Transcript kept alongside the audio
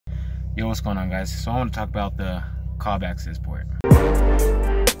Yo, what's going on, guys? So I want to talk about the Cobb Accessport.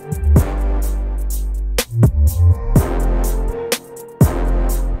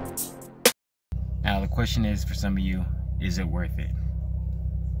 Now the question is, for some of you, is it worth it?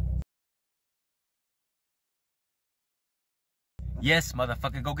 Yes,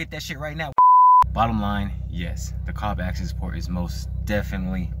 motherfucker, go get that shit right now. Bottom line, yes, the Cobb Accessport is most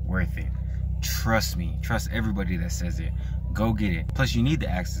definitely worth it. Trust me, trust everybody that says it. Go get it. Plus, you need the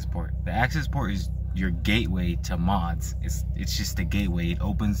Accessport. The Accessport is your gateway to mods. It's just the gateway. It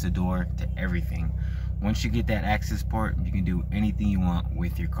opens the door to everything. Once you get that Accessport, you can do anything you want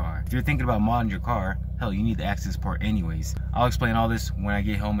with your car. If you're thinking about modding your car, hell, you need the Accessport anyways. I'll explain all this when I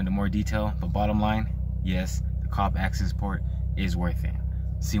get home into more detail, but bottom line, yes, the Cobb Accessport is worth it.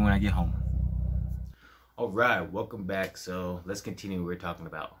 See you when I get home. Alright, welcome back. So let's continue what we're talking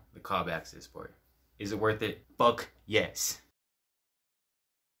about. The Cobb Accessport. Is it worth it? Fuck yes.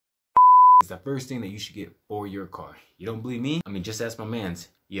 It's the first thing that you should get for your car. You don't believe me? I mean, just ask my mans.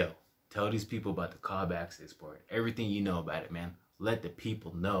 Yo, tell these people about the Cobb Accessport. Everything you know about it, man. Let the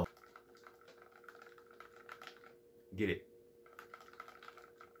people know. Get it.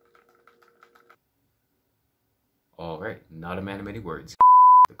 Alright, not a man of many words.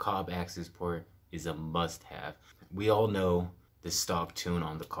 The Cobb Accessport is a must-have. We all know the stock tune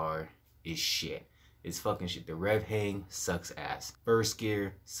on the car is shit. It's fucking shit. The rev hang sucks ass. First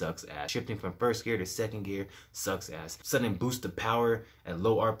gear sucks ass. Shifting from first gear to second gear sucks ass. Sudden boost of power at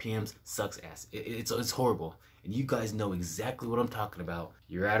low RPMs sucks ass. It's horrible. And you guys know exactly what I'm talking about.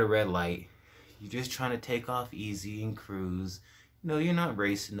 You're at a red light. You're just trying to take off easy and cruise. You know, you're not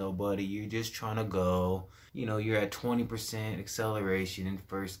racing nobody. You're just trying to go. You know, you're at 20% acceleration in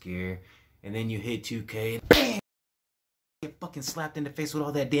first gear. And then you hit 2K and bam! Get fucking slapped in the face with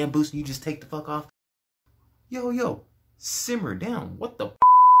all that damn boost and you just take the fuck off. Yo, simmer down. What the f?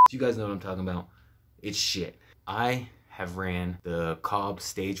 You guys know what I'm talking about. It's shit. I have ran the Cobb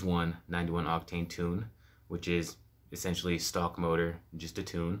Stage 1 91 octane tune, which is essentially stock motor, just a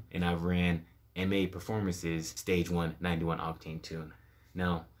tune. And I've ran MA Performance's Stage 1 91 octane tune.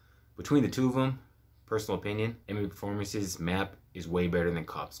 Now, between the two of them, personal opinion, MA Performance's map is way better than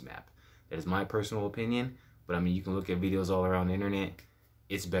Cobb's map. That is my personal opinion, but I mean, you can look at videos all around the internet.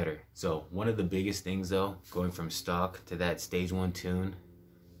 It's better. So one of the biggest things though, going from stock to that Stage 1 tune,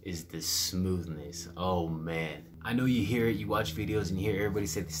 is the smoothness. Oh man. I know you hear it, you watch videos and you hear everybody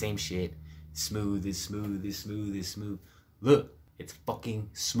say the same shit. Smooth is smooth is smooth is smooth. Look, it's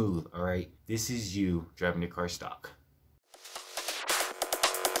fucking smooth, alright? This is you driving your car stock.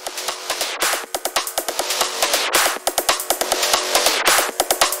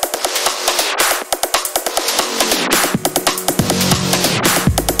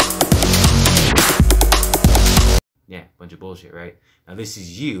 Yeah, bunch of bullshit, right? Now this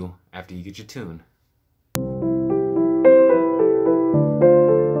is you after you get your tune.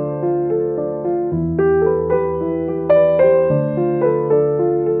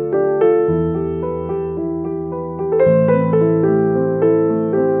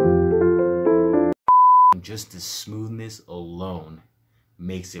 Just the smoothness alone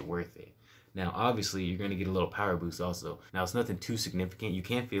makes it worth it. Now, obviously, you're going to get a little power boost also. Now, it's nothing too significant. You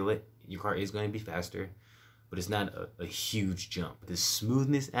can feel it. Your car is going to be faster, but it's not a huge jump. The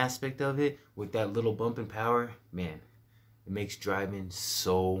smoothness aspect of it with that little bump in power, man, it makes driving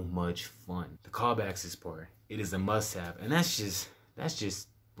so much fun. The Cobb Accessport, it is a must-have, and that's just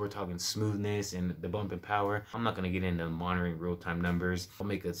we're talking smoothness and the bump in power. I'm not gonna get into monitoring real-time numbers. I'll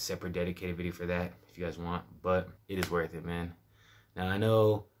make a separate dedicated video for that if you guys want, but it is worth it, man. Now I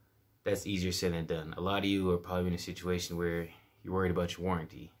know that's easier said than done. A lot of you are probably in a situation where you're worried about your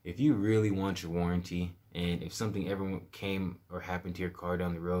warranty. If you really want your warranty, and if something ever came or happened to your car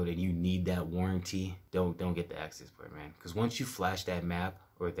down the road and you need that warranty, don't get the Accessport, man. Because once you flash that map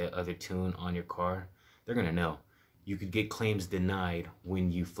or that other tune on your car, they're gonna know. You could get claims denied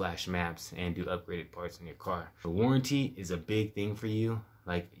when you flash maps and do upgraded parts in your car. The warranty is a big thing for you.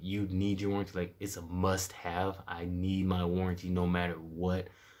 Like, you need your warranty. Like, it's a must-have. I need my warranty no matter what.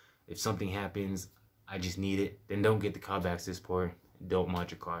 If something happens, I just need it. Then don't get the Cobb Accessport. Don't mod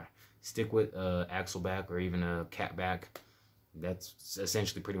your car. Stick with axle back or even a cat back. That's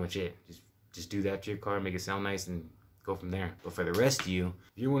essentially pretty much it. Just do that to your car, make it sound nice, and go from there. But for the rest of you,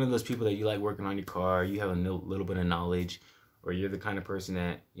 if you're one of those people that you like working on your car, you have a little bit of knowledge, or you're the kind of person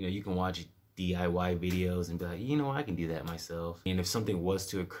that, you know, you can watch DIY videos and be like, you know, I can do that myself. And if something was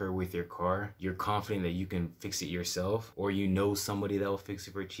to occur with your car, you're confident that you can fix it yourself, or you know somebody that will fix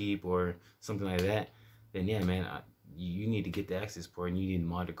it for cheap or something like that, then yeah, man, you need to get the Accessport and you need to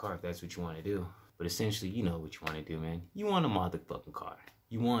mod the car if that's what you want to do. But essentially, you know what you want to do, man. You want to mod the fucking car.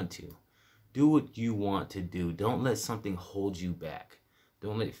 You want to. Do what you want to do. Don't let something hold you back.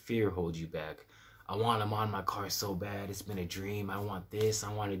 Don't let fear hold you back. I want them on my car so bad. It's been a dream. I want this.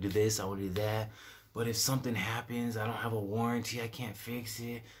 I want to do this. I want to do that. But if something happens, I don't have a warranty. I can't fix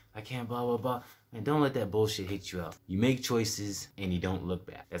it. I can't blah, blah, blah. Man, don't let that bullshit hit you out. You make choices and you don't look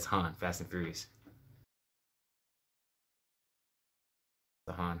back. That's Han, Fast and Furious.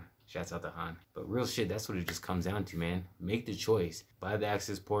 The Han. Shouts out to Han. But real shit, that's what it just comes down to, man. Make the choice. Buy the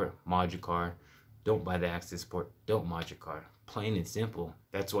Accessport, mod your car. Don't buy the Accessport, don't mod your car. Plain and simple.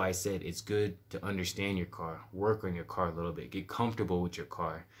 That's why I said it's good to understand your car. Work on your car a little bit. Get comfortable with your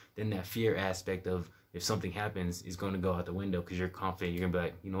car. Then that fear aspect of if something happens is going to go out the window because you're confident. You're going to be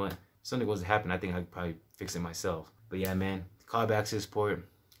like, you know what? If something was to happen, I think I could probably fix it myself. But yeah, man, Cobb Accessport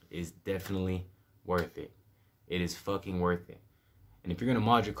is definitely worth it. It is fucking worth it. And if you're going to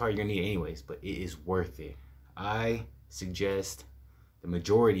mod your car, you're going to need it anyways. But it is worth it. I suggest the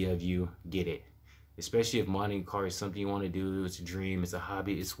majority of you get it. Especially if modding a car is something you want to do, it's a dream, it's a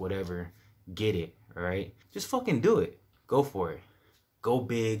hobby, it's whatever. Get it, all right? Just fucking do it. Go for it. Go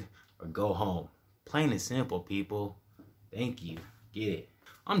big or go home. Plain and simple, people. Thank you. Get it.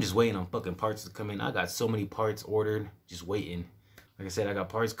 I'm just waiting on fucking parts to come in. I got so many parts ordered, just waiting. Like I said, I got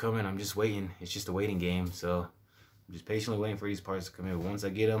parts coming. I'm just waiting. It's just a waiting game. So I'm just patiently waiting for these parts to come in. But once I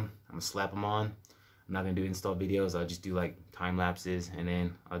get them, I'm going to slap them on. I'm not going to do install videos. I'll just do like time lapses. And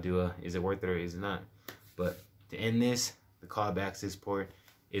then I'll do a, is it worth it or is it not? But to end this, the Cobb Accessport,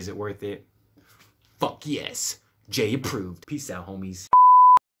 is it worth it? Fuck yes. Jay approved. Peace out, homies.